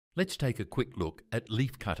Let's take a quick look at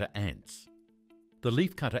leafcutter ants. The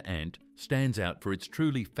leafcutter ant stands out for its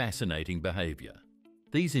truly fascinating behaviour.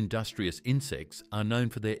 These industrious insects are known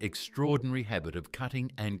for their extraordinary habit of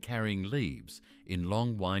cutting and carrying leaves in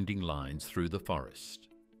long winding lines through the forest.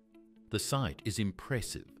 The sight is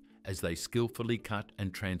impressive as they skillfully cut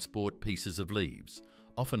and transport pieces of leaves,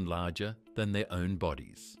 often larger than their own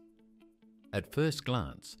bodies. At first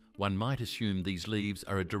glance, one might assume these leaves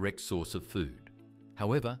are a direct source of food.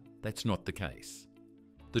 However, that's not the case.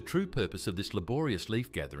 The true purpose of this laborious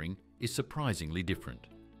leaf gathering is surprisingly different.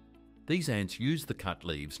 These ants use the cut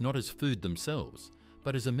leaves not as food themselves,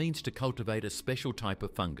 but as a means to cultivate a special type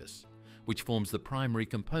of fungus, which forms the primary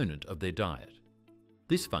component of their diet.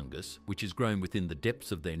 This fungus, which is grown within the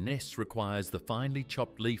depths of their nests, requires the finely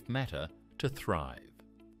chopped leaf matter to thrive.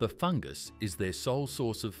 The fungus is their sole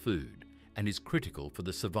source of food and is critical for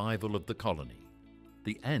the survival of the colony.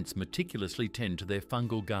 The ants meticulously tend to their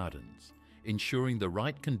fungal gardens, ensuring the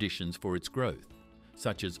right conditions for its growth,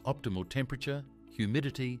 such as optimal temperature,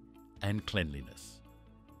 humidity, and cleanliness.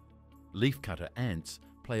 Leafcutter ants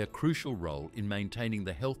play a crucial role in maintaining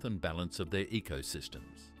the health and balance of their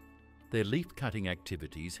ecosystems. Their leaf-cutting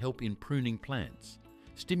activities help in pruning plants,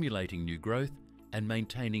 stimulating new growth, and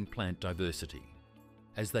maintaining plant diversity.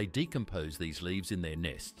 As they decompose these leaves in their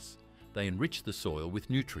nests, they enrich the soil with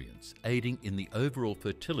nutrients, aiding in the overall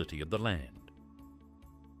fertility of the land.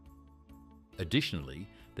 Additionally,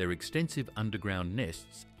 their extensive underground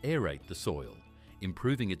nests aerate the soil,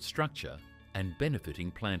 improving its structure and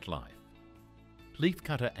benefiting plant life.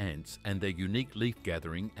 Leafcutter ants and their unique leaf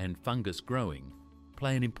gathering and fungus growing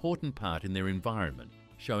play an important part in their environment,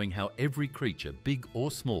 showing how every creature, big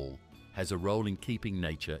or small, has a role in keeping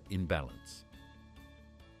nature in balance.